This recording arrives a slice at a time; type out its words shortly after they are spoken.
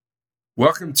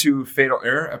Welcome to Fatal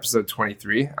Error, episode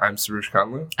 23. I'm Sarush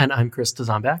Kanlu. And I'm Chris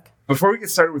Dzombak. Before we get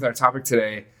started with our topic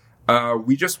today,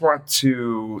 we just want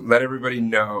to let everybody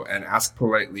know and ask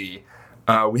politely,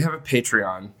 we have a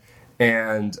Patreon.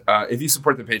 And if you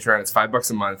support the Patreon, it's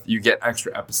 $5 a month. You get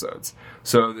extra episodes.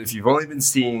 So if you've only been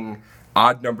seeing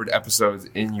odd-numbered episodes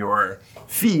in your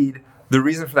feed, the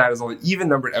reason for that is all the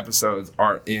even-numbered episodes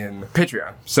are in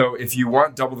Patreon. So if you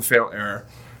want double the Fatal Error,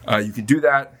 you can do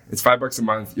that. It's $5 a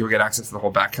month. You'll get access to the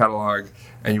whole back catalog,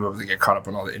 and you'll be able to get caught up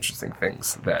on all the interesting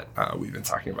things that we've been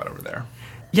talking about over there.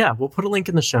 Yeah, we'll put a link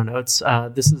in the show notes.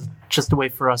 This is just a way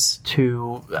for us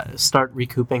to start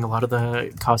recouping a lot of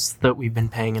the costs that we've been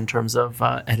paying in terms of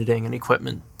editing and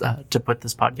equipment to put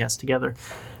this podcast together.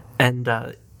 And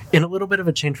in a little bit of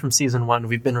a change from season one,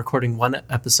 we've been recording one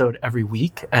episode every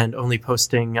week and only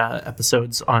posting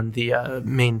episodes on the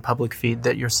main public feed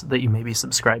that you may be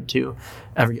subscribed to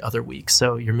every other week.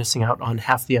 So you're missing out on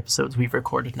half the episodes we've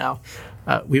recorded now.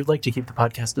 We would like to keep the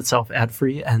podcast itself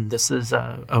ad-free, and this is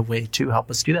a way to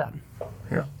help us do that.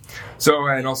 Yeah. So,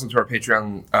 and also to our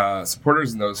Patreon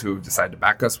supporters and those who decide to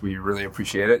back us, we really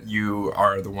appreciate it. You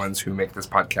are the ones who make this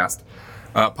podcast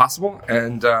possible,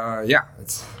 and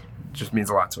it just means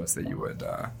a lot to us that you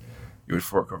would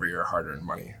fork over your hard-earned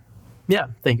money. Yeah,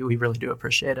 thank you. We really do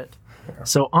appreciate it. Yeah.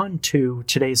 So on to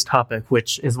today's topic,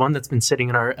 which is one that's been sitting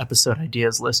in our episode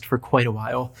ideas list for quite a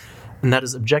while, and that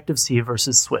is Objective-C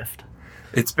versus Swift.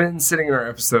 It's been sitting in our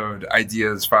episode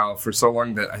ideas file for so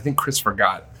long that I think Chris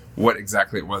forgot what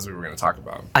exactly it was we were going to talk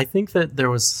about. I think that there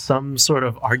was some sort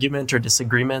of argument or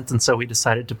disagreement, and so we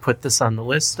decided to put this on the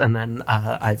list, and then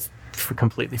I've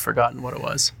completely forgotten what it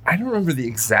was. I don't remember the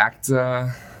exact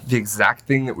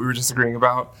thing that we were disagreeing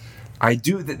about. I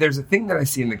do. There's a thing that I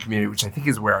see in the community, which I think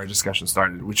is where our discussion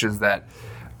started, which is that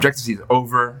Objective-C is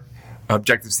over.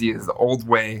 Objective-C is the old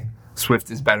way.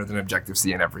 Swift is better than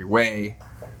Objective-C in every way.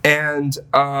 And,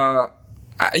 I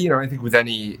think with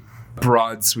any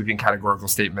broad, sweeping categorical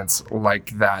statements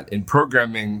like that in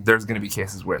programming, there's going to be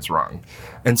cases where it's wrong.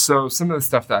 And so some of the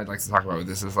stuff that I'd like to talk about with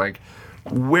this is like,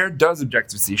 where does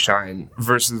Objective-C shine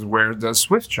versus where does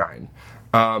Swift shine?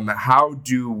 How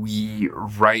do we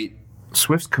write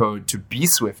Swift code to be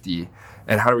Swifty,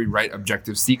 and how do we write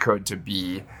Objective-C code to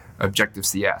be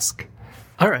Objective-C-esque?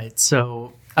 All right,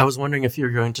 so I was wondering if you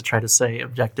were going to try to say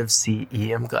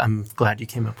Objective-C-E. I'm glad you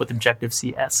came up with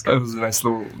Objective-C-esque. That was a nice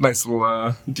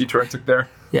little detour I took there.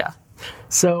 Yeah.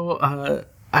 So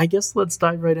I guess let's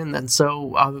dive right in then.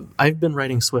 So I've been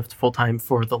writing Swift full-time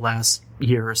for the last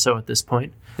year or so at this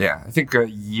point. Yeah, I think a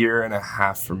year and a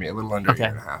half for me, a little under a year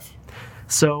and a half.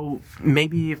 So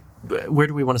maybe where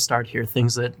do we want to start here?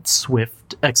 Things that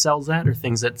Swift excels at or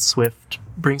things that Swift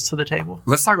brings to the table?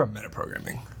 Let's talk about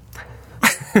metaprogramming.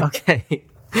 Okay.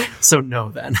 So no,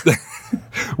 then.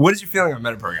 What is your feeling on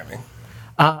metaprogramming?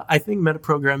 I think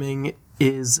metaprogramming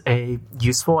is a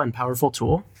useful and powerful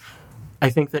tool. I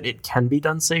think that it can be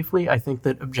done safely. I think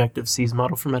that Objective-C's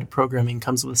model for metaprogramming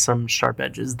comes with some sharp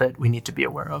edges that we need to be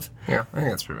aware of. Yeah, I think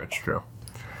that's pretty much true.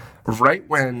 Right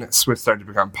when Swift started to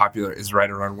become popular is right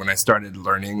around when I started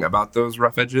learning about those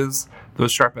sharp edges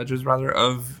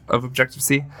of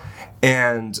Objective-C,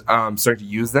 and starting to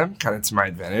use them kind of to my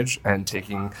advantage, and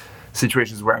taking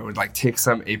situations where I would like take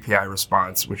some API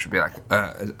response, which would be like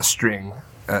a string,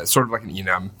 sort of like an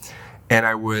enum, and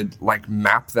I would like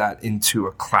map that into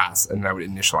a class, and I would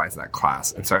initialize that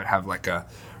class. And so I'd have like a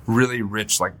really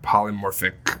rich, like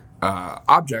polymorphic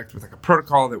object with like a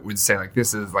protocol that would say like,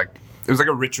 this is like, it was like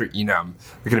a richer enum.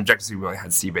 Like an Objective-C, we only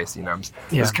had C-based enums.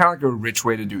 Yeah. It was kind of like a rich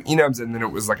way to do enums, and then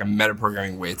it was like a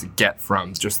metaprogramming way to get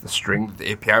from just the string that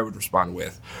the API would respond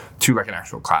with to like an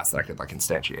actual class that I could like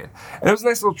instantiate. And it was a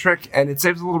nice little trick, and it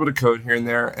saves a little bit of code here and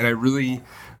there, and I really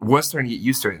was starting to get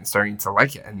used to it and starting to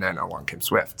like it. And then along came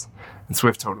Swift. And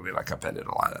Swift totally like upended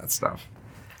a lot of that stuff.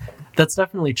 That's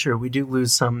definitely true. We do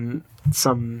lose some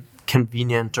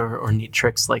convenient or neat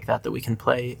tricks like that we can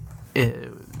play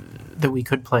that we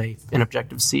could play in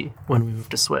Objective-C when we move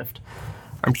to Swift.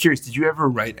 I'm curious, did you ever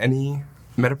write any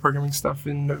metaprogramming stuff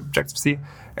in Objective-C?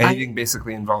 Anything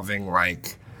basically involving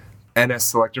like NS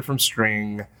selector from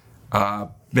string,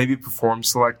 maybe perform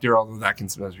selector, although that can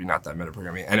sometimes be not that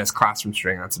metaprogramming. NS class from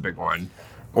string, that's a big one.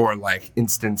 Or like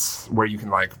instance where you can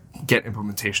like get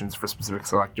implementations for specific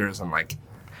selectors and like.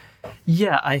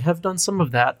 Yeah, I have done some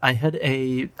of that. I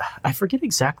forget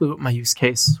exactly what my use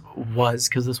case was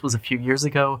because this was a few years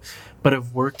ago, but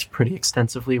I've worked pretty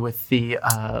extensively with the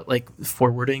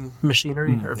forwarding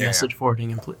machinery message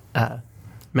forwarding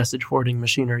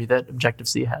machinery that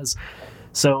Objective-C has.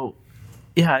 So,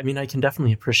 yeah, I mean, I can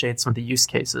definitely appreciate some of the use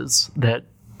cases that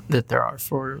there are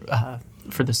for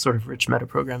this sort of rich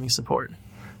metaprogramming support.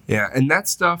 Yeah, and that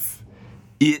stuff,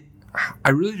 I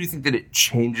really do think that it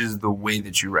changes the way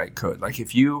that you write code. Like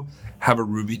if you have a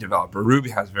Ruby developer, Ruby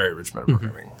has very rich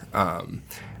metaprogramming.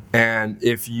 And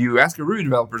if you ask a Ruby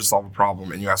developer to solve a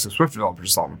problem and you ask a Swift developer to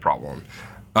solve a problem,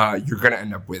 you're going to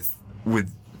end up with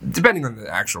depending on the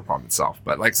actual problem itself,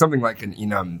 but like something like an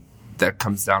enum that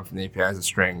comes down from the API as a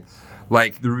string,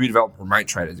 like the Ruby developer might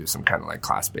try to do some kind of like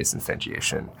class-based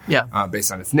instantiation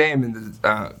based on its name, and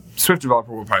the Swift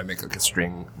developer will probably make like a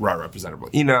string raw representable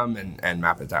enum and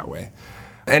map it that way.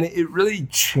 And it really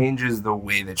changes the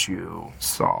way that you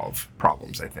solve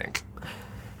problems, I think.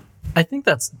 I think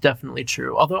that's definitely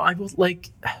true. Although I will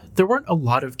there weren't a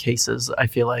lot of cases, I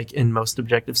feel like, in most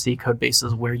Objective-C code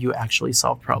bases where you actually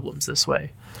solve problems this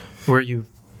way, where you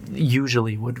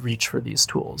usually would reach for these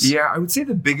tools. Yeah, I would say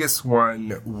the biggest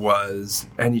one was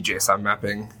any JSON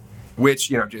mapping, which,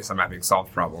 JSON mapping solved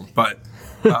the problem. But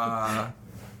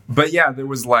yeah, there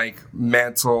was like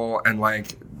Mantle and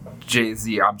like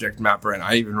JZ Object Mapper, and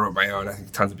I even wrote my own. I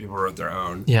think tons of people wrote their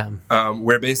own. Yeah.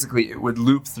 Where basically it would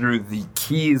loop through the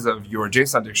keys of your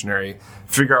JSON dictionary,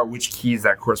 figure out which keys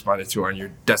that corresponded to on your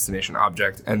destination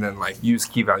object, and then like use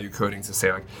key value coding to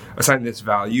say like assign this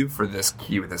value for this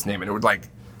key with this name, and it would like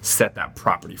set that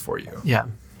property for you. Yeah.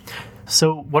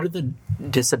 So what are the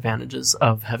disadvantages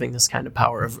of having this kind of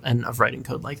power of writing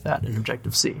code like that in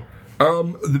Objective-C?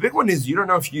 The big one is you don't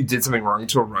know if you did something wrong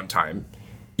until runtime.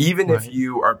 Even if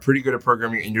you are pretty good at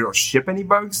programming and you don't ship any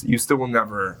bugs, you still will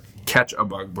never catch a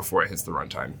bug before it hits the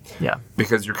runtime. Yeah.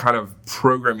 Because you're kind of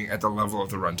programming at the level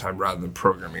of the runtime rather than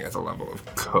programming at the level of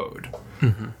code.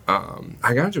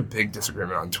 I got into a big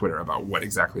disagreement on Twitter about what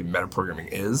exactly metaprogramming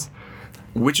is,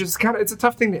 which is it's a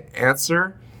tough thing to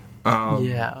answer.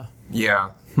 Yeah.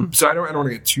 So I don't want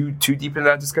to get too deep into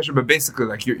that discussion, but basically,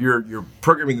 like you're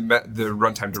programming the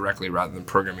runtime directly rather than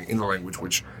programming in the language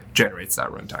which generates that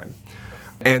runtime.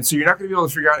 And so you're not going to be able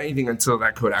to figure out anything until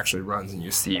that code actually runs and you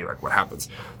see like what happens.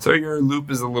 So your loop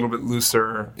is a little bit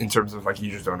looser in terms of like you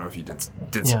just don't know if you did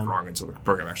something wrong until the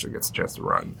program actually gets a chance to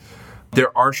run.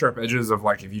 There are sharp edges of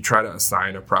like if you try to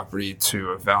assign a property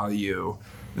to a value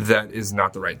that is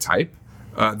not the right type,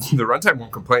 the runtime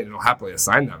won't complain. It'll happily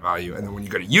assign that value, and then when you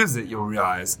go to use it, you'll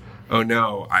realize, oh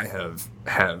no, I have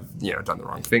done the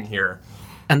wrong thing here.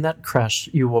 And that crash,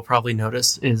 you will probably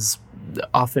notice, is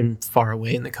often far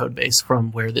away in the code base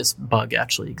from where this bug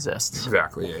actually exists.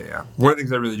 Exactly, yeah. One of the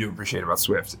things I really do appreciate about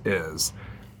Swift is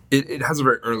it has a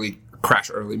very crash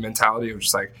early mentality, which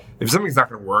is like, if something's not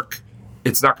going to work,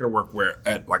 it's not going to work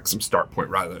at like some start point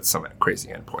rather than some crazy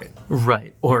end point.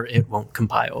 Right, or it won't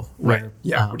compile. Right,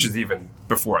 which is even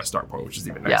before a start point, which is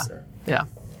even nicer. Yeah.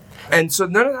 And so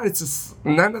none of that is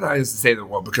to say that,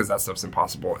 well, because that stuff's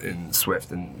impossible in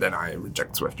Swift and then I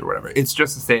reject Swift or whatever. It's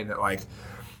just to say that like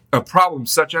a problem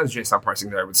such as JSON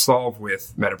parsing that I would solve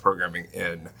with metaprogramming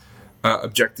in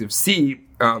Objective-C,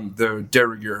 the de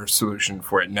rigueur solution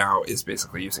for it now is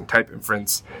basically using type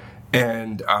inference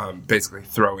and basically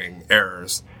throwing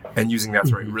errors and using that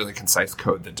to write really concise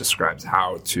code that describes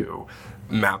how to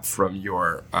map from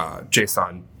your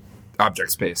JSON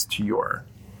object space to your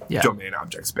domain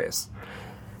object space.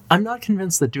 I'm not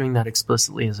convinced that doing that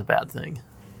explicitly is a bad thing,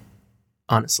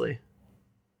 honestly.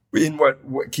 In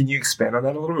what can you expand on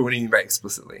that a little bit? What do you mean by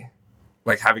explicitly?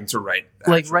 Like having to write,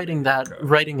 like writing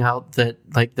out that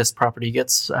like this property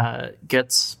gets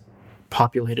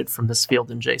populated from this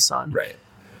field in JSON. Right.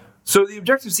 So the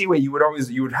Objective-C way, you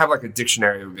would have like a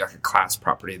dictionary, it would be like a class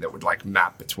property that would like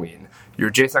map between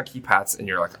your JSON key paths and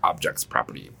your like objects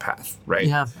property path, right?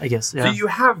 Yeah, I guess. Yeah. So you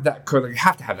have that code, like you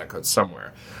have to have that code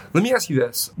somewhere. Let me ask you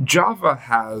this. Java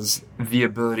has the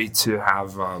ability to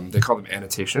have, they call them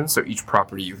annotations. So each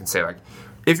property you can say like,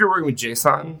 if you're working with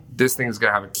JSON, this thing is going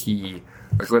to have a key.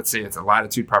 Like let's say it's a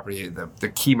latitude property, the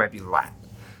key might be lat,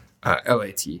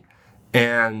 L-A-T.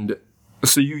 And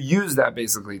so you use that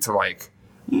basically to like,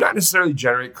 not necessarily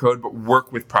generate code, but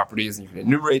work with properties, and you can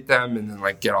enumerate them and then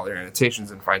like get all their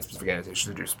annotations and find specific annotations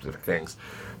to do specific things.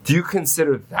 Do you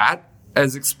consider that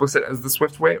as explicit as the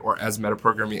Swift way, or as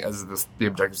metaprogramming as the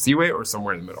Objective-C way, or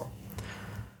somewhere in the middle?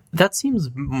 That seems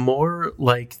more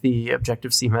like the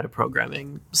Objective-C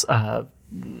metaprogramming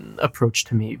approach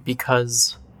to me,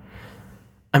 because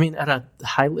I mean, at a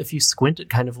high, if you squint, it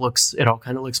all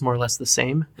kind of looks more or less the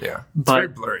same. Yeah, it's very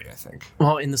blurry, I think.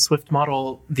 Well, in the Swift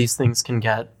model, these things can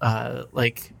get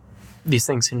these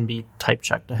things can be type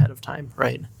checked ahead of time,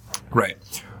 right? Right.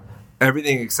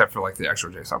 Everything except for like the actual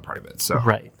JSON part of it. So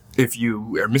right. If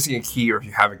you are missing a key, or if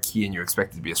you have a key and you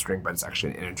expect it to be a string, but it's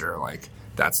actually an integer, like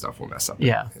that stuff will mess up.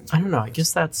 Yeah, I don't know. I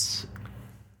guess that's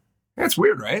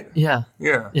weird, right? Yeah.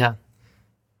 Yeah. Yeah.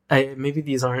 Maybe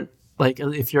these aren't Like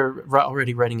if you're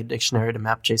already writing a dictionary to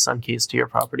map JSON keys to your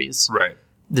properties, Right.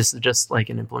 this is just like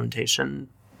an implementation.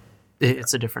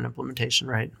 It's a different implementation,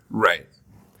 right? Right.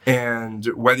 And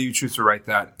whether you choose to write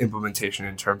that implementation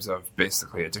in terms of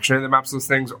basically a dictionary that maps those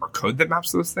things or code that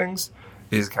maps those things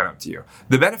is kind of up to you.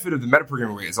 The benefit of the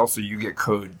metaprogramming way is also you get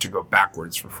code to go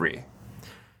backwards for free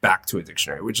back to a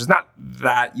dictionary, which is not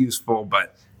that useful,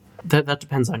 but That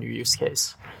depends on your use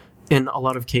case. In a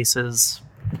lot of cases,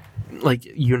 like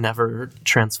you never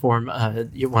transform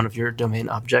one of your domain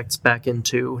objects back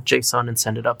into JSON and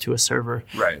send it up to a server.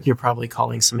 Right. You're probably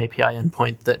calling some API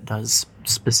endpoint that does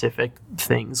specific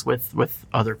things with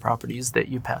other properties that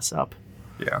you pass up.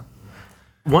 yeah.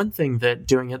 One thing that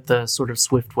doing it the sort of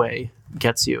Swift way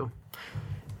gets you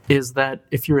is that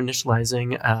if you're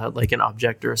initializing like an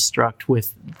object or a struct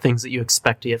with things that you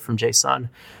expect to get from JSON,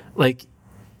 like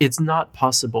it's not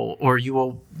possible, or you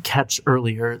will catch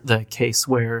earlier the case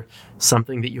where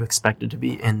something that you expected to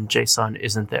be in JSON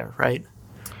isn't there, right?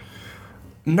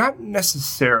 Not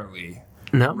necessarily.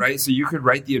 No? Right? So you could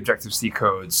write the Objective-C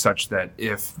code such that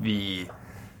if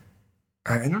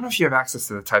I don't know if you have access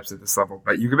to the types at this level,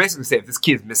 but you could basically say if this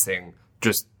key is missing,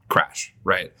 just crash,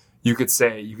 right? You could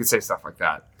say stuff like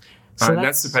that. So and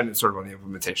that's dependent sort of on the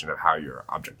implementation of how your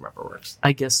object mapper works.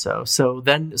 I guess so.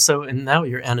 And now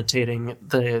you're annotating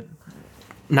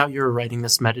now you're writing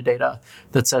this metadata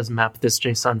that says map this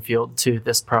JSON field to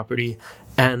this property,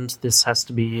 and this has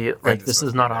to be like this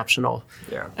is not optional.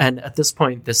 Yeah. And at this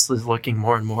point, this is looking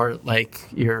more and more like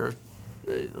you're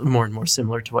more and more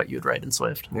similar to what you'd write in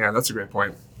Swift. Yeah, that's a great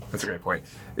point.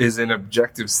 Is in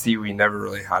Objective-C, we never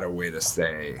really had a way to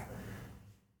say.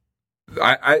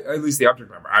 I at least the object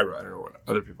mapper I wrote. I don't know what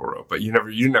other people wrote, but you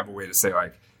didn't have a way to say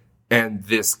like, and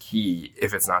this key,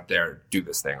 if it's not there, do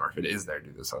this thing, or if it is there,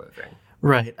 do this other thing.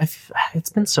 Right. It's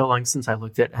been so long since I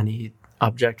looked at any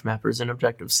object mappers in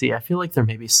Objective-C. I feel like there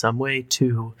may be some way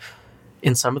to,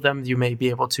 in some of them, you may be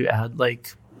able to add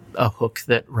like a hook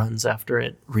that runs after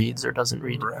it reads or doesn't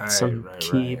read some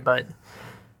key. Right. But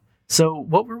so,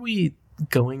 what were we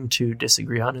going to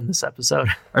disagree on in this episode?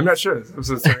 I'm not sure. This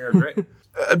episode's turning out great.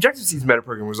 Objective-C's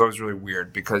metaprogramming was always really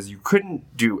weird because you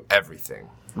couldn't do everything,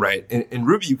 right? In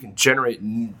Ruby, you can generate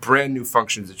brand new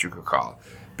functions that you could call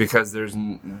because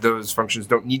those functions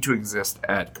don't need to exist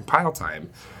at compile time.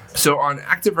 So on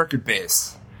active record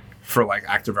base, for like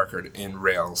active record in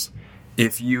Rails,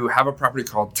 if you have a property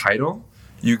called title,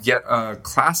 you get a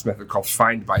class method called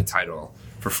findByTitle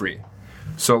for free.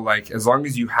 So like as long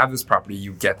as you have this property,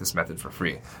 you get this method for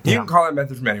free. You can call that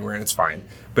method from anywhere and it's fine.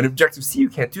 But in Objective-C, you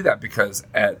can't do that because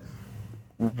at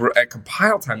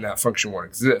compile time, that function won't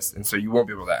exist. And so you won't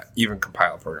be able to even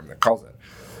compile a program that calls it.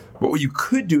 But what you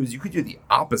could do is you could do the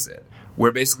opposite,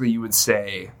 where basically you would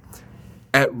say,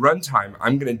 at runtime,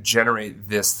 I'm going to generate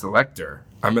this selector.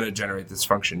 I'm going to generate this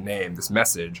function name, this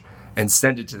message, and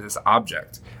send it to this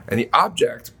object. And the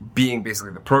object, being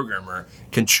basically the programmer,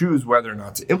 can choose whether or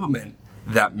not to implement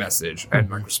that message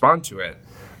and like respond to it.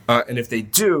 And if they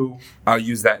do, I'll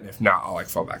use that. And if not, I'll like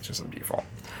fall back to some default.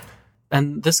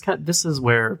 And this is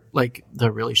where like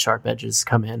the really sharp edges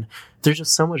come in. There's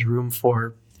just so much room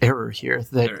for error here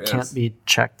that can't be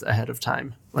checked ahead of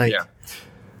time. Like, yeah.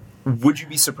 Would you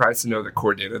be surprised to know that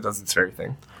core data does its very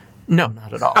thing? No,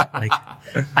 not at all. Like,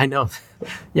 I know.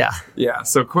 Yeah. Yeah.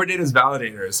 So core data's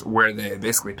validators, where they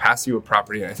basically pass you a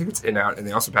property, and I think it's in-out, and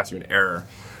they also pass you an error,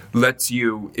 lets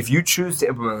you, if you choose to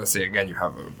implement, let's say, again, you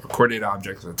have a core data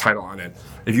object with a title on it.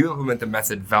 If you implement the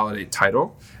method validate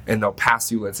title, and they'll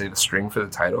pass you, let's say, the string for the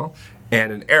title,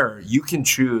 and an error, you can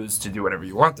choose to do whatever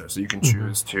you want there. So you can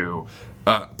choose to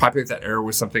populate that error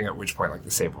with something, at which point, like,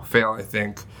 the save will fail, I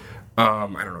think. I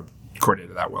don't know core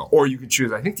data that well. Or you could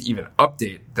choose, I think, to even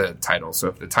update the title. So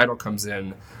if the title comes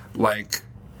in, like,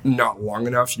 not long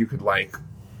enough, you could, like,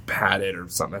 pad it or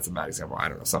something. That's a bad example. I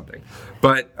don't know, something.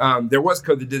 But there was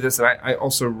code that did this, and I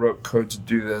also wrote code to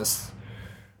do this.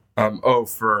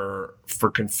 For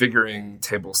configuring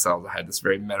table cells, I had this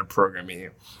very meta-programmy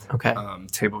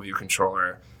table view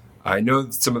controller. I know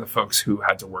some of the folks who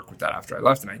had to work with that after I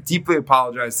left, and I deeply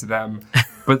apologize to them,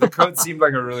 but the code seemed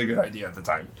like a really good idea at the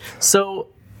time. So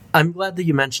I'm glad that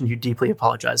you mentioned you deeply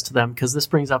apologize to them, because this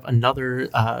brings up another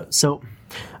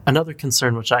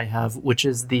concern which I have, which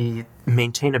is the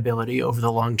maintainability over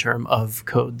the long term of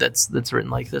code that's written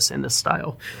like this in this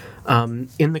style.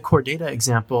 In the core data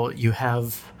example, you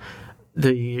have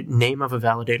the name of a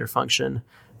validator function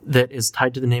that is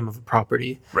tied to the name of a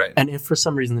property. Right. And if for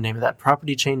some reason the name of that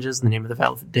property changes, the name of the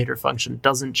validator function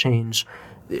doesn't change,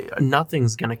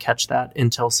 nothing's going to catch that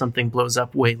until something blows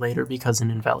up way later because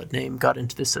an invalid name got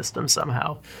into the system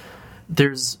somehow.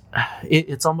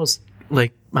 It's almost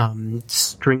like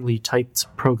stringly typed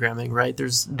programming, right?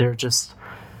 They're just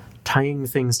tying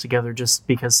things together just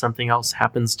because something else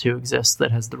happens to exist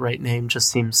that has the right name just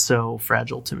seems so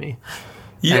fragile to me.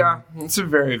 Yeah, it's a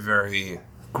very, very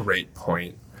great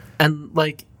point. And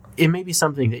like, it may be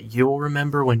something that you'll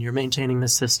remember when you're maintaining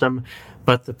this system,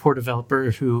 but the poor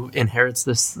developer who inherits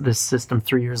this system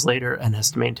 3 years later and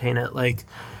has to maintain it, like,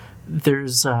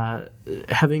 there's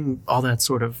having all that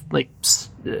sort of like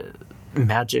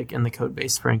magic in the code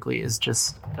base, frankly, is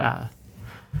just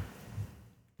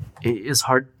is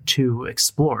hard to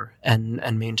explore and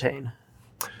maintain.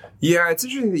 Yeah, it's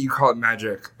interesting that you call it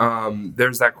magic.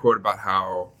 There's that quote about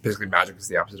how basically magic is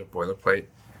the opposite of boilerplate,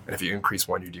 and if you increase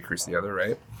one, you decrease the other,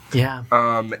 right? Yeah.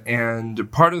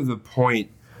 And part of the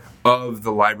point of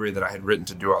the library that I had written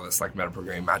to do all this like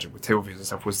metaprogramming magic with table views and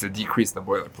stuff was to decrease the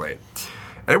boilerplate.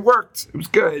 And it worked. It was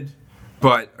good.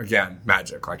 But again,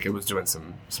 magic. Like, it was doing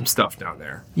some stuff down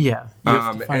there. Yeah.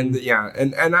 And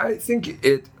I think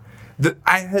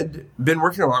I had been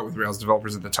working a lot with Rails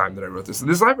developers at the time that I wrote this. So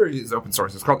this library is open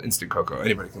source. It's called Instant Cocoa.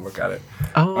 Anybody can look at it.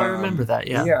 Oh, I remember that.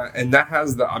 Yeah. Yeah, and that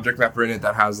has the object mapper in it.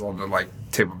 That has all the like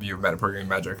table view metaprogramming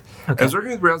magic. Okay. I was working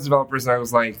with Rails developers, and I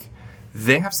was like,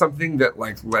 they have something that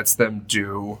like lets them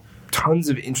do tons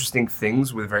of interesting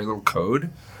things with very little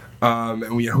code.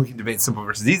 And we can debate simple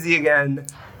versus easy again,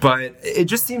 but it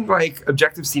just seemed like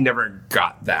Objective-C never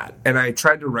got that. And I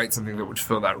tried to write something that would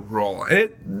fill that role, and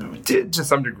it did to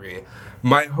some degree.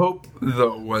 My hope,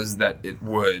 though, was that it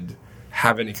would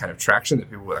have any kind of traction, that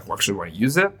people would actually want to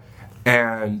use it.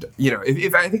 And,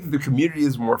 if I think the community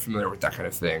is more familiar with that kind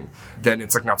of thing, then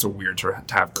it's like not so weird to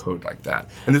have code like that.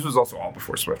 And this was also all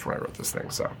before Swift when I wrote this thing,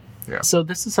 so yeah. So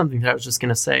this is something that I was just going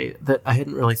to say that I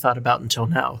hadn't really thought about until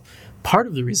now. Part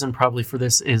of the reason probably for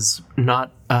this is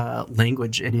not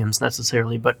language idioms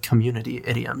necessarily, but community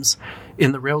idioms.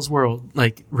 In the Rails world,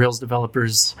 like Rails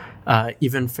developers,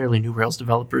 even fairly new Rails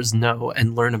developers know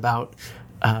and learn about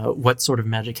what sort of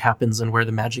magic happens and where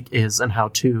the magic is and how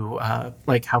to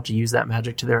use that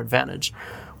magic to their advantage.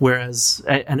 Whereas,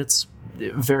 and it's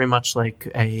very much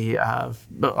like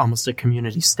almost a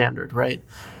community standard, right?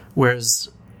 Whereas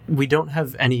we don't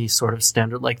have any sort of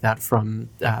standard like that from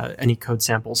any code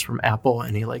samples from Apple,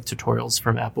 any like tutorials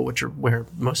from Apple, which are where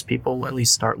most people at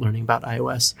least start learning about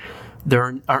iOS. There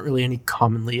aren't really any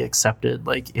commonly accepted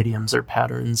like idioms or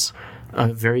patterns.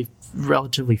 Very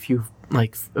relatively few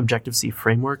like Objective-C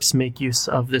frameworks make use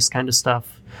of this kind of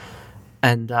stuff.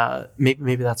 And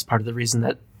maybe that's part of the reason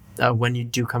that when you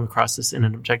do come across this in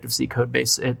an Objective-C code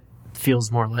base, it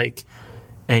feels more like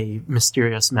a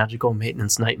mysterious, magical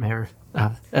maintenance nightmare,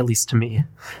 at least to me,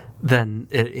 than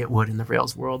it would in the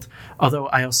Rails world. Although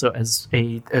I also, as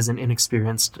an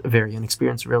very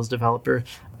inexperienced Rails developer,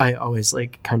 I always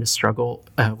like kind of struggle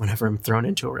whenever I'm thrown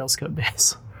into a Rails code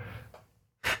base.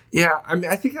 Yeah, I mean,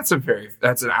 I think that's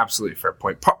an absolutely fair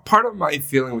point. Part of my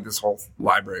feeling with this whole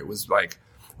library was like,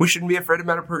 we shouldn't be afraid of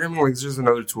metaprogramming. Like, it's just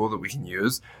another tool that we can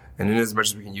use, and in as much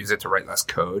as we can use it to write less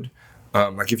code,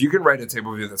 like if you can write a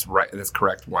table view that's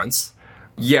correct once,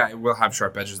 yeah, it will have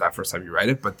sharp edges that first time you write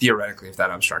it, but theoretically, if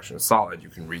that abstraction is solid, you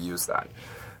can reuse that.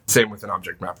 Same with an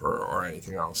object mapper or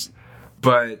anything else.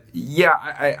 But yeah,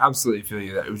 I absolutely feel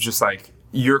you that it was just like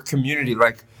your community,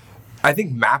 like I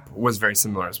think map was very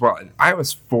similar as well. And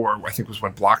iOS 4, I think, was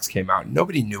when blocks came out.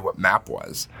 Nobody knew what map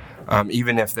was,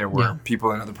 even if there were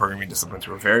people in other programming disciplines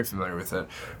who were very familiar with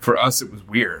it. For us, it was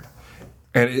weird.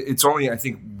 And it's only, I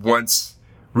think, once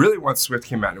Swift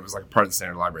came out and it was like part of the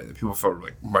standard library that people felt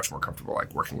like much more comfortable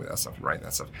like working with that stuff and writing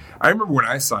that stuff. I remember when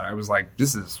I saw it, I was like,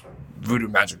 this is voodoo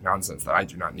magic nonsense that I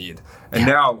do not need. And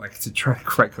now, like, to try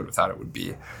to write code without it would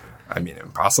be, I mean,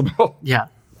 impossible. Yeah,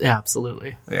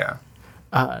 absolutely. Yeah.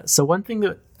 So one thing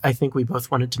that I think we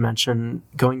both wanted to mention,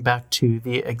 going back to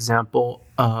the example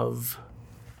of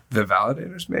the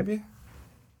validators, maybe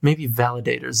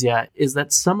validators, yeah, is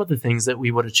that some of the things that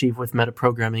we would achieve with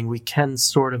metaprogramming, we can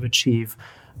sort of achieve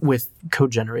with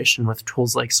code generation with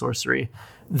tools like Sorcery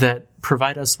that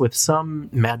provide us with some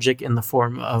magic in the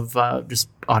form of just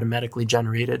automatically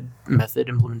generated method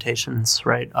implementations,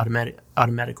 right?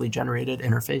 Automatically generated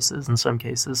interfaces in some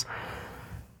cases.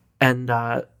 And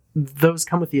those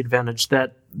come with the advantage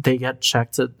that they get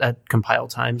checked at compile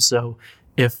time. So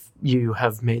if you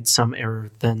have made some error,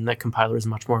 then the compiler is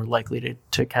much more likely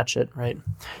to catch it, right?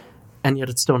 And yet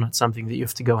it's still not something that you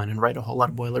have to go in and write a whole lot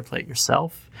of boilerplate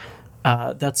yourself.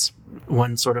 That's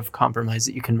one sort of compromise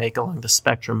that you can make along the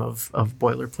spectrum of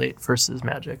boilerplate versus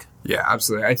magic. Yeah,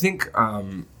 absolutely. I think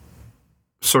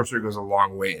Sorcery goes a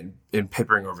long way in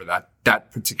papering over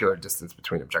that particular distance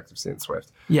between Objective-C and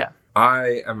Swift. Yeah.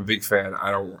 I am a big fan.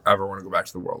 I don't ever want to go back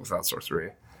to the world without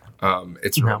Sorcery.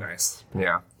 It's really nice.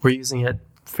 Yeah. We're using it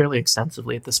fairly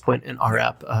extensively at this point in our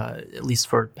app, at least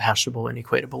for hashable and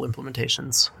equatable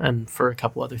implementations, and for a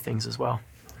couple other things as well.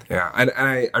 Yeah, and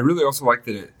I really also like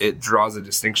that it draws a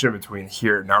distinction between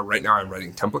right now I'm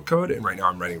writing template code, and right now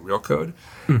I'm writing real code.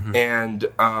 Mm-hmm.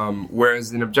 And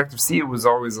whereas in Objective-C it was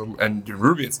always, and in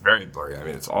Ruby it's very blurry. I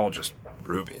mean, it's all just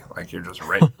Ruby. Like, you're just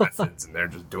writing methods and they're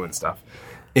just doing stuff.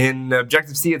 In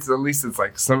Objective-C, it's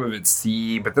like some of it's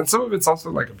C, but then some of it's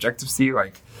also like Objective-C,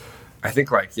 like I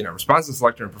think responsive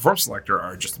selector and perform selector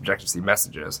are just Objective-C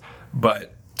messages,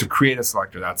 but to create a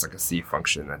selector, that's like a C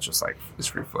function that's just like is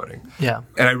free floating. Yeah.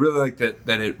 And I really like that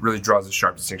it really draws a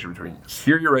sharp distinction between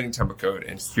here you're writing template code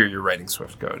and here you're writing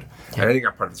Swift code. Yeah. And I think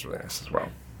that part is really nice as well.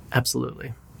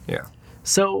 Absolutely. Yeah.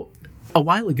 So a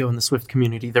while ago in the Swift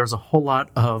community, there was a whole lot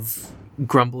of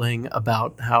grumbling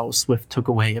about how Swift took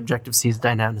away Objective-C's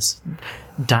dynamicism.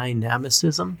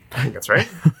 I think that's right.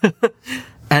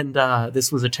 And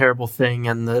this was a terrible thing,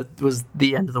 and it was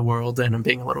the end of the world, and I'm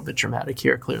being a little bit dramatic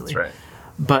here, clearly. That's right.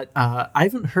 But I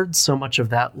haven't heard so much of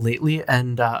that lately,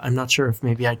 and I'm not sure if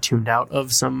maybe I tuned out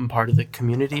of some part of the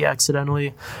community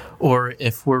accidentally, or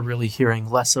if we're really hearing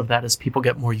less of that as people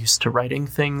get more used to writing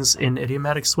things in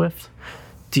idiomatic Swift.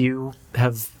 Do you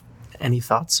have any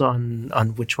thoughts on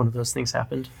which one of those things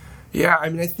happened? Yeah, I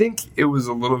mean, I think it was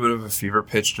a little bit of a fever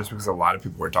pitch just because a lot of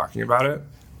people were talking about it.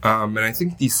 And I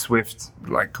think the Swift,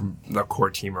 the core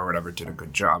team or whatever, did a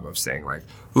good job of saying,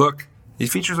 look,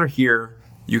 these features are here.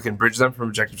 You can bridge them from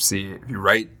Objective-C.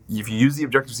 If you use the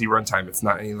Objective-C runtime, it's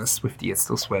not any less Swifty. It's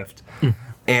still Swift. Mm.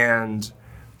 And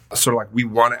sort of we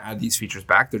want to add these features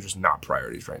back. They're just not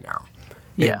priorities right now.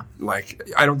 Yeah. And,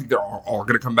 I don't think they're all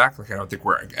going to come back. I don't think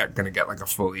we're going to get a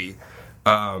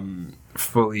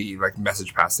fully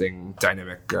message passing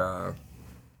dynamic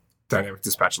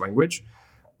dispatch language,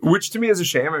 which to me is a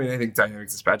shame. I mean, I think dynamic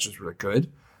dispatch is really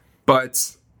good,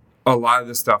 but a lot of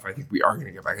this stuff I think we are going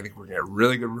to get back. I think we're going to get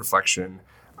really good reflection.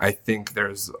 I think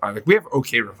there's we have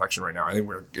okay reflection right now. I think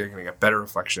we're going to get better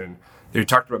reflection. You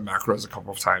talked about macros a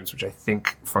couple of times, which I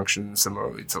think function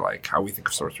similarly to how we think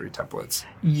of source tree templates.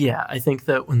 Yeah, I think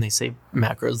that when they say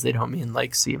macros, they don't mean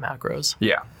C macros.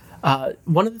 Yeah.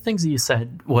 One of the things that you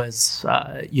said was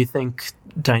you think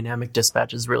dynamic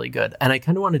dispatch is really good. And I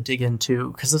kind of want to dig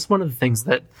into, because this is one of the things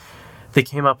that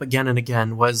came up again and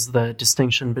again, was the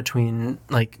distinction between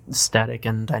static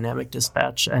and dynamic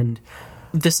dispatch. And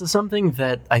this is something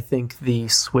that I think the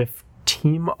Swift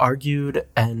team argued,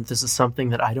 and this is something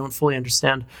that I don't fully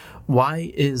understand.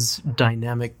 Why is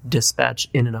dynamic dispatch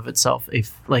in and of itself a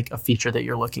feature that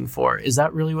you're looking for? Is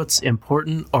that really what's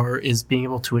important, or is being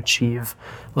able to achieve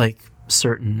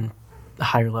certain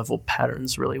higher level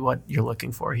patterns really what you're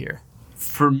looking for here?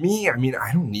 For me, I mean,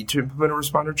 I don't need to implement a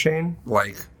responder chain.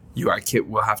 UIKit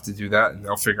will have to do that, and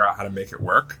they'll figure out how to make it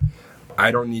work.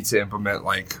 I don't need to implement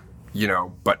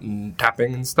button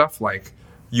tapping and stuff.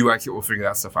 UIKit will figure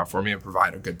that stuff out for me and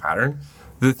provide a good pattern.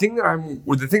 The thing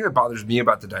that bothers me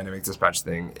about the dynamic dispatch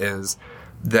thing is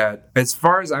that, as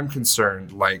far as I'm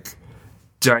concerned,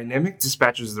 dynamic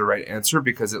dispatch is the right answer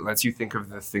because it lets you think of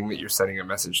the thing that you're sending a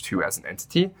message to as an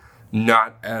entity,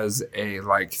 not as a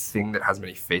thing that has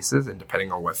many faces, and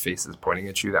depending on what face is pointing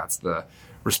at you, that's the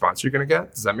response you're going to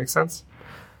get. Does that make sense?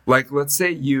 Let's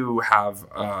say you have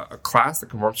a class that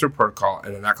conforms to a protocol,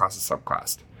 and then that class is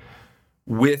subclassed.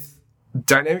 With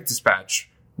dynamic dispatch,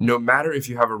 no matter if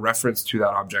you have a reference to that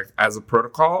object as a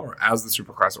protocol or as the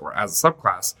superclass or as a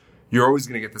subclass, you're always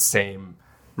going to get the same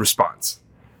response.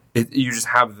 You just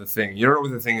have the thing. You don't know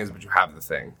what the thing is, but you have the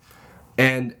thing.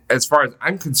 And as far as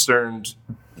I'm concerned,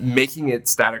 making it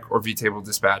static or vtable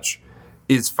dispatch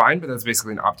is fine, but that's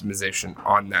basically an optimization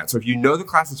on that. So if you know the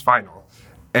class is final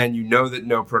and you know that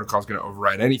no protocol is going to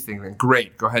override anything, then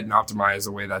great. Go ahead and optimize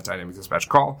away that dynamic dispatch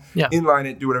call. Yeah. Inline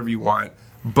it, do whatever you want.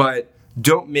 But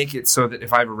don't make it so that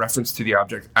if I have a reference to the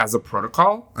object as a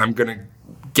protocol, I'm going to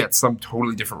get some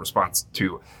totally different response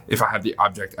to if I have the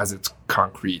object as its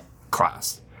concrete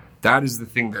class. That is the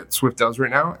thing that Swift does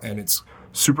right now, and it's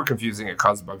super confusing. It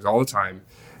causes bugs all the time,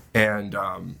 and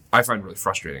I find it really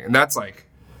frustrating. And that's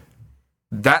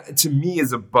that to me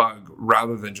is a bug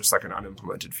rather than just an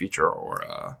unimplemented feature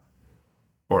or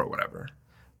whatever.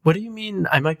 What do you mean?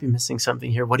 I might be missing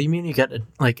something here. What do you mean you get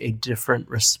a different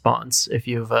response if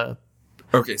you have a...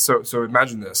 Okay, so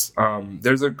imagine this.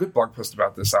 There's a good blog post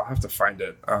about this. I'll have to find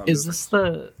it. Is this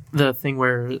the thing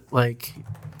where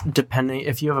depending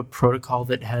if you have a protocol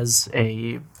that has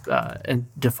a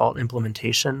default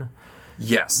implementation?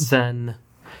 Yes. Then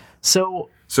so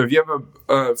if you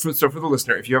have for the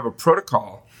listener, if you have a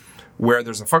protocol where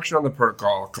there's a function on the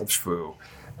protocol called foo,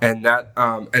 and that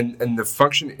and the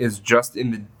function is just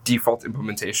in the default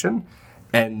implementation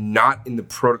and not in the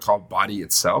protocol body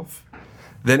itself,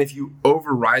 then if you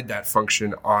override that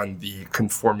function on the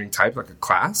conforming type, like a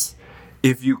class,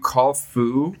 if you call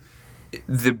foo,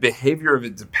 the behavior of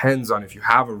it depends on if you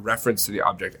have a reference to the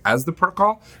object as the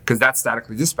protocol, because that's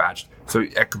statically dispatched. So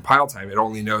at compile time, it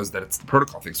only knows that it's the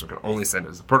protocol thing, so it can only send it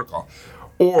as the protocol.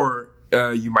 Or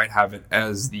you might have it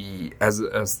as the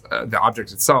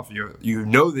object itself. You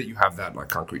know that you have that like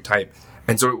concrete type,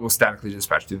 and so it will statically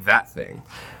dispatch to that thing.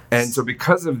 And so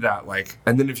because of that,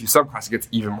 and then if you subclass, it gets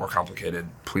even more complicated.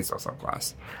 Please don't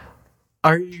subclass.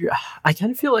 I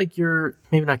kind of feel like you're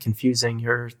maybe not confusing.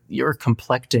 You're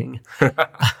complecting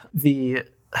the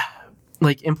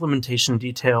implementation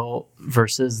detail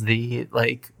versus the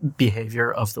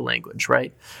behavior of the language,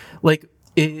 right?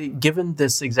 Given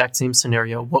this exact same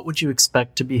scenario, what would you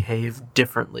expect to behave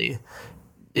differently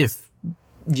if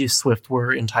Swift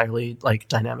were entirely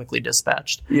dynamically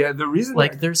dispatched? Yeah, the reason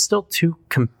there's still two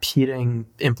competing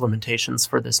implementations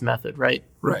for this method, right?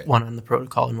 Right. One on the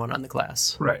protocol and one on the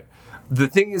class. Right. The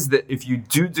thing is that if you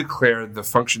do declare the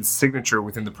function signature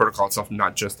within the protocol itself,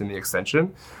 not just in the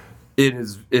extension, it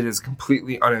is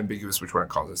completely unambiguous which one it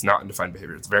calls. It's not undefined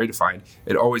behavior. It's very defined.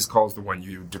 It always calls the one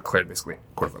you declared basically,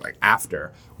 quote unquote,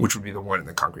 after, which would be the one in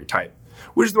the concrete type,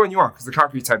 which is the one you want because the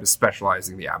concrete type is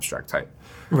specializing the abstract type.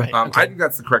 Right. Okay. I think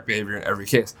that's the correct behavior in every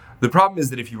case. The problem is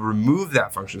that if you remove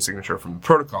that function signature from the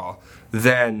protocol,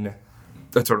 then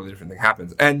a totally different thing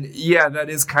happens. And yeah, that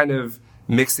is kind of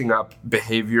mixing up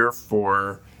behavior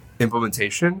for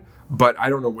implementation, but I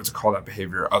don't know what to call that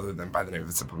behavior other than by the name of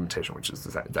its implementation, which is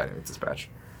dynamic dispatch.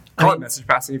 Call it message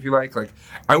passing if you like.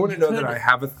 I want to know that I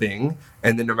have a thing,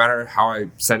 and then no matter how I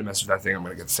send a message to that thing, I'm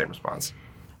going to get the same response.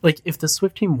 If the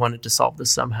Swift team wanted to solve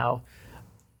this somehow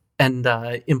and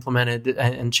implemented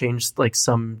and changed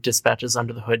some dispatches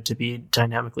under the hood to be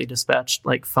dynamically dispatched,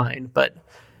 fine, but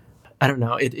I don't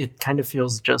know. It kind of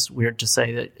feels just weird to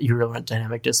say that you really want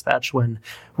dynamic dispatch when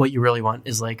what you really want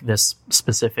is this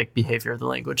specific behavior of the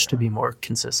language to be more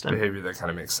consistent. Behavior that kind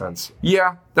of makes sense.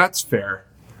 Yeah, that's fair.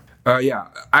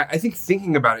 I think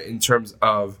thinking about it in terms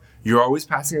of you're always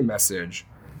passing a message,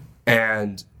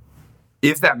 and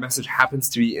if that message happens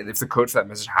to be, if the code for that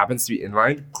message happens to be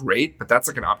inline, great, but that's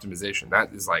an optimization.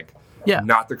 That is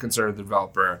not the concern of the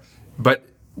developer. But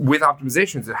with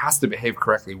optimizations, it has to behave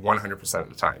correctly 100% of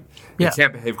the time. It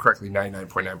can't behave correctly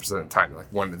 99.9% of the time.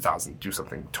 1 in 1,000, do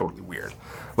something totally weird.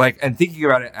 And thinking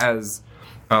about it as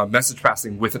message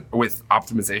passing with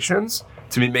optimizations,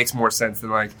 to me, makes more sense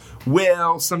than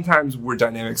sometimes we're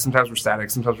dynamic, sometimes we're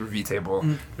static, sometimes we're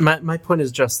vtable. My point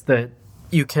is just that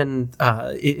you can,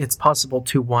 it's possible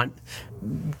to want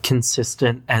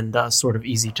consistent and sort of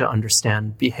easy to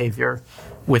understand behavior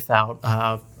without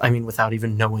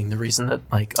even knowing the reason that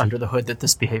under the hood that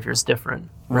this behavior is different.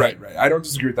 Right. I don't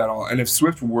disagree with that at all. And if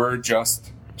Swift were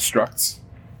just structs,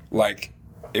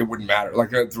 it wouldn't matter.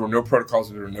 There were no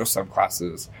protocols, there were no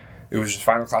subclasses. It was just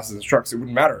final classes and structs. It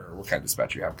wouldn't matter what kind of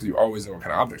dispatch you have because you always know what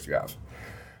kind of object you have.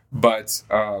 But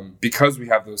because we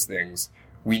have those things,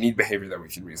 we need behavior that we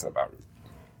can reason about.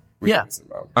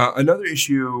 Another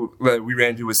issue that we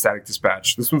ran into was static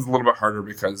dispatch. This one's a little bit harder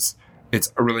because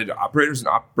it's related to operators, and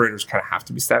operators kind of have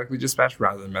to be statically dispatched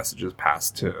rather than messages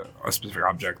passed to a specific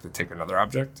object that take another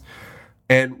object.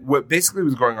 And what basically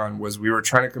was going on was we were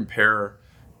trying to compare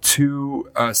two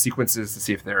sequences to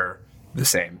see if they're the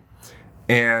same.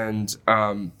 And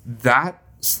that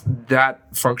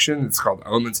function, it's called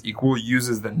elements equal,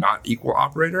 uses the not equal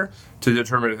operator to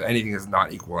determine if anything is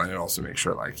not equal, and it also makes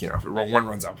sure if one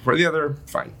runs out before the other,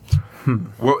 fine.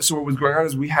 So what was going on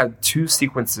is we had two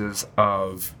sequences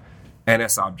of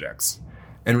NS objects,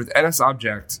 and with NS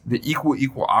object, the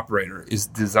equal operator is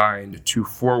designed to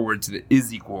forward to the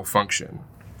is equal function.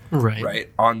 Right.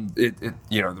 On it,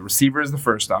 the receiver is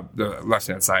the left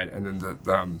hand side, and then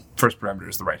the first parameter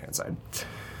is the right hand side.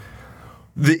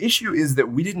 The issue is that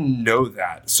we didn't know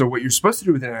that. So what you're supposed to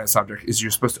do with an NS object is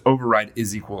you're supposed to override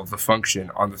is equal the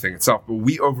function on the thing itself. But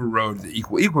we overrode the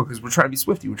equal because we're trying to be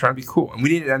Swifty. We're trying to be cool. And we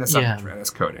needed NS object for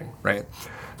NS coding, right?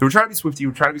 So we're trying to be Swifty.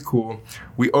 We're trying to be cool.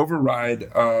 We override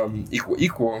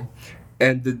equal.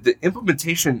 And the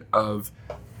implementation of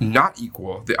not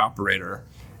equal, the operator,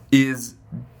 is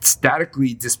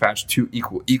statically dispatched to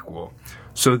equal.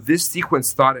 So this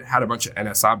sequence thought it had a bunch of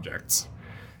NS objects.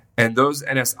 And those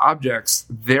NS objects,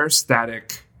 their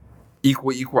static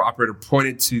equal operator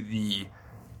pointed to the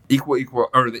equal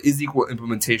or the is equal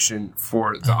implementation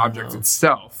for the object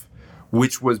itself,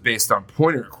 which was based on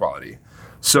pointer equality.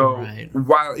 So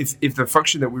while if the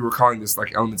function that we were calling this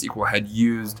elements equal had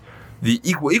used the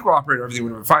equal operator, everything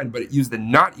would have been fine, but it used the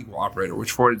not equal operator,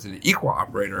 which forwarded to the equal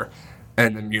operator,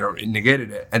 and then, it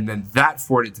negated it. And then that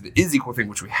forwarded to the is equal thing,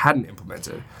 which we hadn't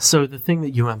implemented. So the thing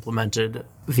that you implemented,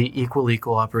 the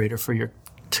equal operator for your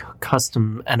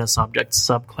custom NS object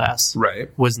subclass,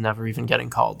 Right. was never even getting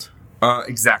called.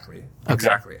 Exactly.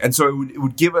 Exactly. And so it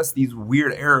would give us these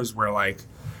weird errors where, like,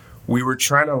 we were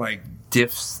trying to, like,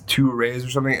 diff two arrays or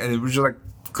something, and it was just, like,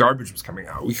 garbage was coming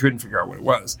out. We couldn't figure out what it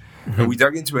was. And we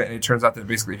dug into it, and it turns out that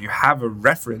basically if you have a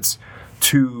reference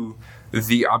to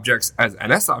the objects as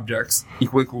NS objects,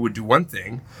 equal would do one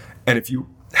thing, and if you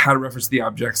had a reference to the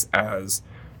objects as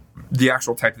the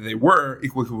actual type that they were,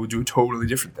 equal would do a totally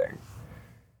different thing.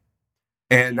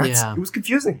 And it was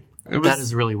confusing. That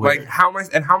is really weird. Like, how am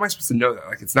I supposed to know that?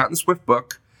 Like, it's not in the Swift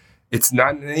book. It's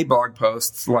not in any blog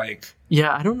posts. Like,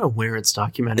 yeah, I don't know where it's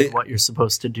documented what you're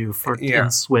supposed to do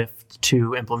in Swift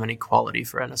to implement equality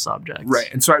for NS objects. Right.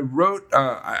 And so I wrote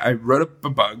a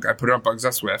bug. I put it on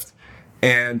bugs.swift,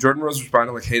 and Jordan Rose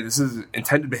responded like, "Hey, this is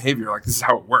intended behavior. Like, this is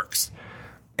how it works."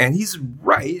 And he's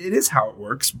right. It is how it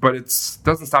works, but it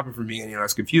doesn't stop it from being any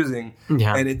less confusing.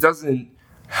 Yeah. And it doesn't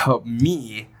help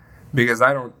me because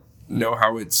I don't know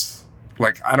how it's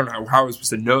like. I don't know how I was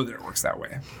supposed to know that it works that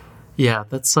way. Yeah,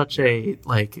 that's such a,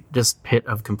 like, just pit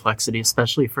of complexity,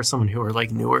 especially for someone who are,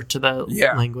 like, newer to the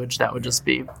language. That would just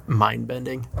be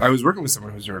mind-bending. I was working with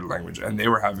someone who's newer to the language, and they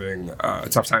were having a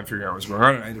tough time figuring out what was going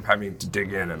on, and I ended up having to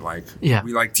dig in and, like,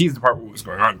 we, like, teased apart what was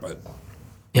going on, but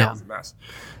it was a mess.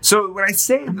 So when I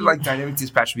say that, like, dynamic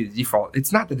dispatch should be the default,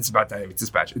 it's not that it's about dynamic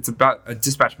dispatch. It's about a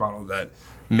dispatch model that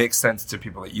makes sense to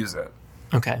people that use it.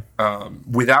 Okay.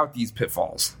 Without these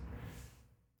pitfalls.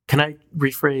 Can I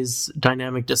rephrase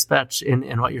dynamic dispatch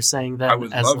in what you're saying then? I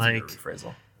would love to hear a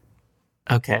rephrasal.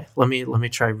 Okay, let me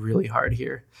try really hard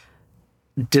here.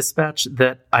 Dispatch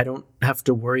that I don't have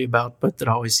to worry about, but that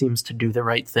always seems to do the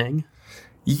right thing.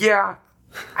 Yeah,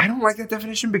 I don't like that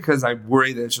definition because I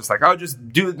worry that it's just like, just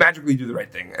magically do the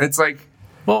right thing, and it's like,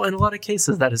 well, in a lot of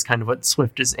cases, that is kind of what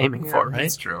Swift is aiming for,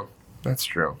 right? That's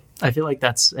true. I feel like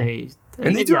that's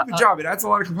and they do a good job. It adds a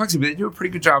lot of complexity, but they do a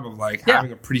pretty good job of, like,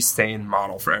 having a pretty sane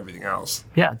model for everything else.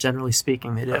 Yeah, generally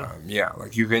speaking, they do.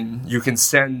 Like you can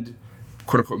send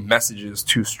quote unquote messages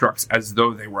to structs as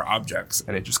though they were objects,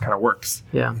 and it just kind of works.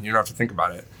 Yeah, and you don't have to think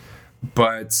about it.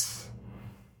 But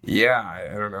I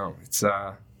don't know. It's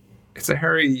a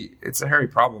hairy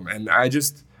problem, and I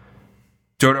just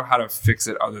don't know how to fix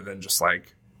it other than just,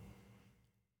 like,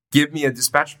 give me a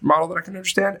dispatch model that I can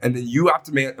understand, and then you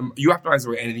optimize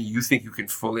away anything you think you can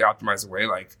fully optimize away,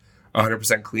 like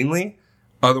 100% cleanly.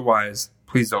 Otherwise,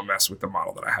 please don't mess with the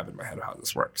model that I have in my head of how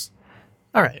this works.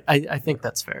 All right. I think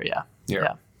that's fair,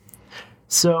 yeah.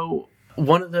 So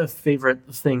one of the favorite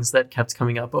things that kept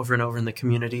coming up over and over in the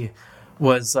community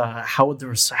was how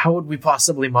would we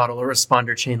possibly model a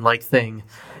responder chain-like thing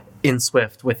in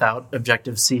Swift without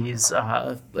Objective-C's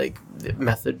like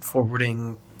method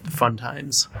forwarding fun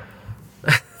times.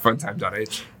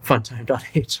 Funtime.h.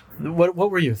 Funtime.h.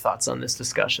 What were your thoughts on this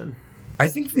discussion? I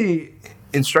think the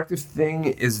instructive thing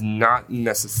is not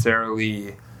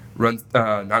necessarily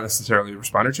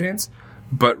responder chains,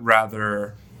 but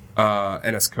rather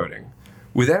NS coding.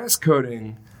 With NS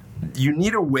coding, you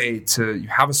need a way you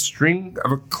have a string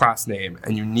of a class name,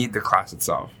 and you need the class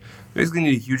itself. You basically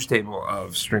need a huge table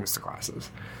of strings to classes.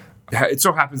 It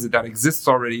so happens that exists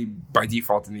already by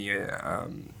default in the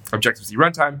Objective-C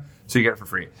runtime, so you get it for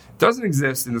free. It doesn't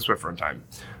exist in the Swift runtime.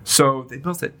 So they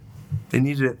built it. They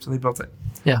needed it, so they built it.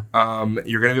 Yeah.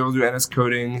 You're going to be able to do NS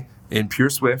coding in pure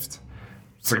Swift.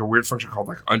 It's like a weird function called,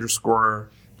 like, underscore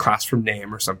class from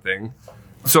name or something.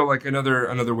 So, like,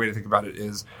 another way to think about it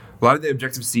is a lot of the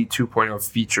Objective-C 2.0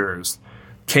 features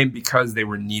came because they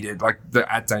were needed, like the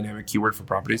 @dynamic keyword for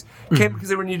properties, came because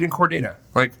they were needed in core data.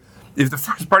 Like, if the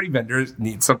first-party vendors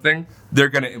need something, they're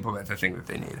going to implement the thing that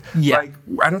they need. Yeah. Like,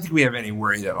 I don't think we have any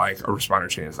worry that, like, a responder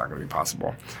chain is not going to be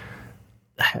possible.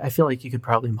 I feel like you could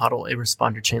probably model a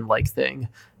responder chain-like thing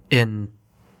in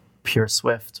pure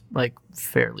Swift, like,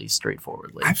 fairly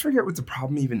straightforwardly. I forget what the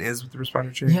problem even is with the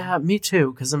responder chain. Yeah, me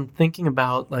too, because I'm thinking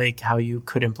about, like, how you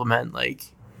could implement, like,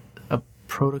 a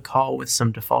protocol with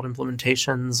some default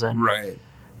implementations, and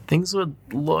things would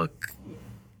look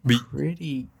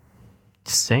pretty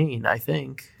sane, I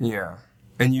think. Yeah.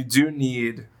 And you do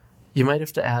need... You might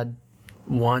have to add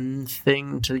one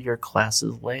thing to your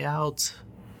class's layout.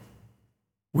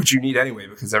 Which you need anyway,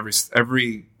 because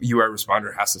every UI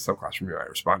responder has a subclass from UI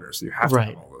responder, so you have to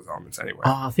have all those elements anyway.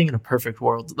 I think in a perfect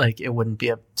world, like, it wouldn't be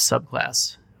a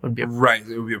subclass. It would be it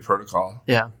would be a protocol.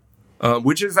 Yeah.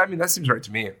 Which is, I mean, that seems right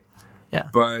to me. Yeah.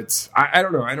 But I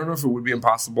don't know. I don't know if it would be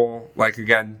impossible. Like,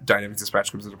 again, dynamic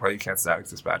dispatch comes into play. You can't static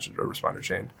dispatch into a responder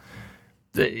chain.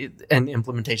 And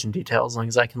implementation detail, as long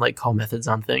as I can like call methods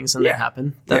on things and they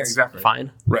happen, that's exactly.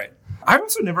 fine. Right. I've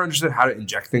also never understood how to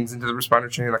inject things into the responder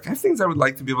chain. Like, I have things I would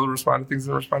like to be able to respond to things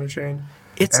in the responder chain.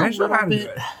 It's and a I just don't know how little to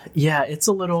do bit. it. Yeah, it's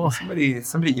a little.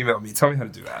 Somebody email me. Tell me how to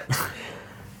do that.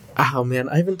 Oh man,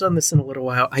 I haven't done this in a little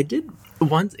while. I did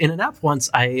once in an app once.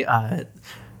 I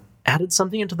added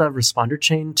something into the responder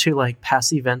chain to like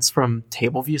pass events from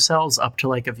table view cells up to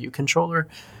like a view controller.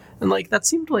 And like that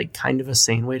seemed like kind of a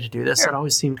sane way to do this. Yeah. It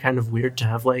always seemed kind of weird to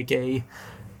have like a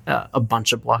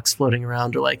bunch of blocks floating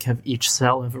around, or like have each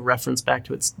cell have a reference back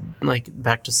to its like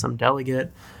back to some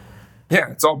delegate. Yeah,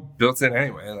 it's all built in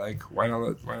anyway. Like, why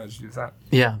not just use that?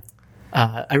 Yeah,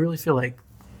 I really feel like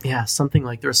something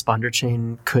like the responder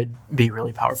chain could be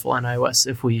really powerful on iOS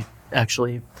if we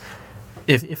actually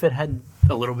if it had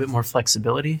a little bit more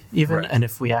flexibility even, Right. and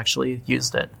if we actually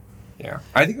used it. Yeah,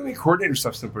 I think it would make coordinator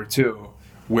stuff simpler too,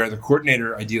 where the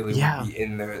coordinator ideally Yeah. would be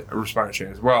in the responder chain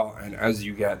as well. And as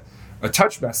you get a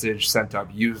touch message sent up,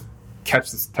 you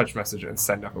catch this touch message and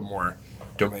send up a more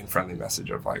domain-friendly message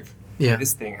of like, Yeah.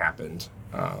 this thing happened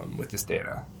with this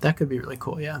data. That could be really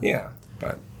cool. Yeah. Yeah,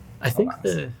 but I think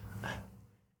alas.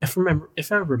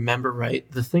 if I remember right,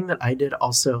 the thing that I did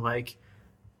also, like,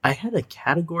 I had a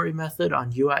category method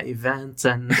on UI event,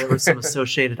 and there were some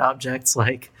associated objects.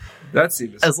 Like, that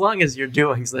seems. as long as you're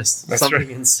doing this That's something right.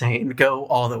 insane, go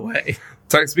all the way.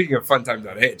 Speaking of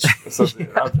funtime.h,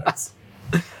 associated objects.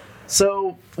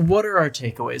 So, what are our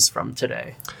takeaways from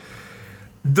today?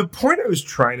 The point I was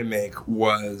trying to make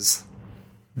was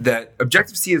that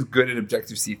Objective-C is good at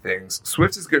Objective-C things.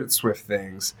 Swift is good at Swift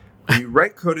things. When you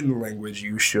write code in the language,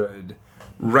 you should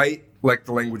write like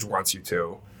the language wants you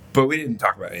to. But we didn't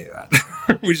talk about any of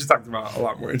that. We just talked about a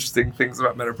lot more interesting things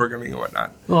about metaprogramming and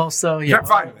whatnot. Well, so Which yeah, I'm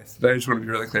fine with. I just want to be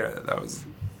really clear that that was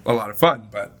a lot of fun,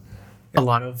 but a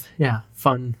lot of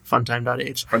fun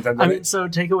time.h. Funtime.h. I mean, so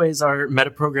takeaways are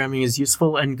metaprogramming is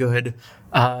useful and good.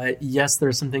 Yes, there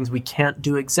are some things we can't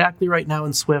do exactly right now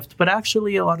in Swift, but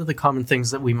actually a lot of the common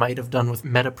things that we might have done with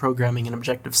metaprogramming in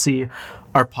Objective-C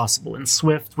are possible in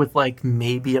Swift with like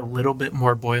maybe a little bit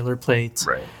more boilerplate.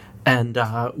 right. And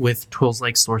with tools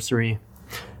like Sorcery.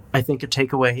 I think a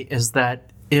takeaway is that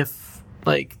if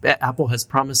like Apple has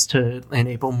promised to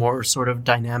enable more sort of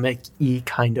dynamic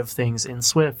kind of things in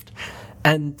Swift,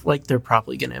 and like they're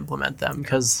probably going to implement them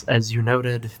because, as you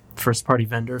noted, first party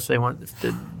vendor, if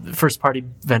the first party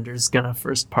vendor's gonna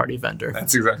first party vendor.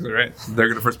 That's exactly right. They're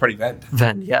going to first party vend.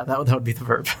 Vend, yeah, that would be the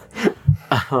verb.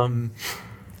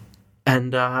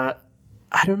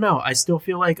 I don't know. I still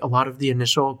feel like a lot of the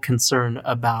initial concern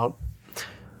about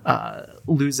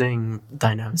losing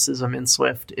dynamicism in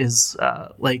Swift is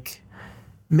like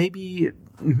maybe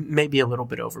a little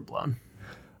bit overblown.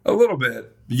 A little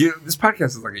bit. This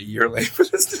podcast is like a year late for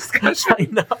this discussion. I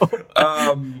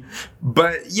know.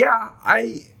 But yeah,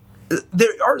 there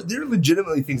are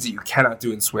legitimately things that you cannot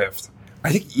do in Swift.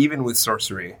 I think even with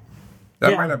Sorcery.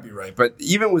 That might not be right, but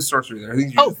even with Sorcery, there are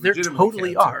things you just there legitimately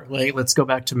totally can't are. Like, let's go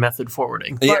back to method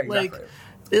forwarding. But Yeah, like, exactly.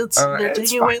 they're It's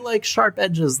taking away fine. like sharp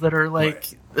edges that are like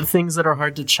things that are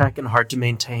hard to check and hard to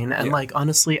maintain. And Yeah. like,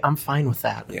 honestly, I'm fine with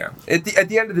that. Yeah. At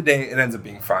the end of the day, it ends up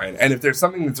being fine. And if there's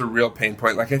something that's a real pain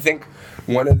point, like I think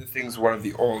one of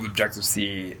the old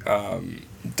Objective-C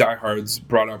diehards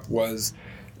brought up was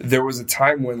there was a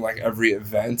time when like every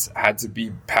event had to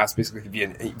be passed basically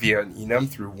via an enum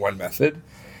through one method.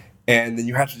 And then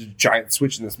you had to do a giant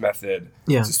switch in this method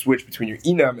Yeah. to switch between your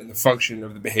enum and the function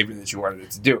of the behavior that you wanted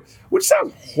it to do, which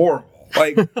sounds horrible.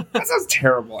 Like, that sounds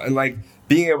terrible. And, like,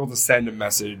 being able to send a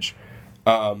message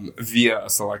via a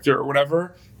selector or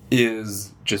whatever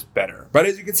is just better. But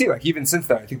as you can see, like, even since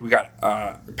then, I think we got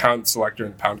pound selector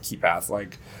and pound key path.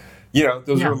 Like,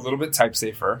 those are a little bit type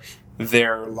safer. They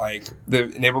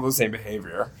enable the same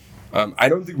behavior. I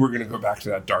don't think we're going to go back to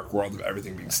that dark world of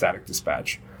everything being static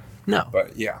dispatch. No.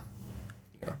 But, yeah.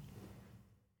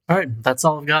 All right, that's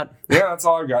all I've got. Yeah, that's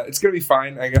all I've got. It's going to be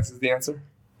fine, I guess, is the answer.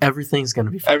 Everything's going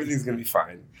to be fine. Everything's going to be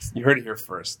fine. You heard it here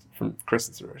first from Chris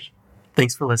and Suresh.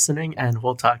 Thanks for listening, and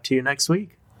we'll talk to you next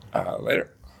week.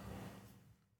 Later.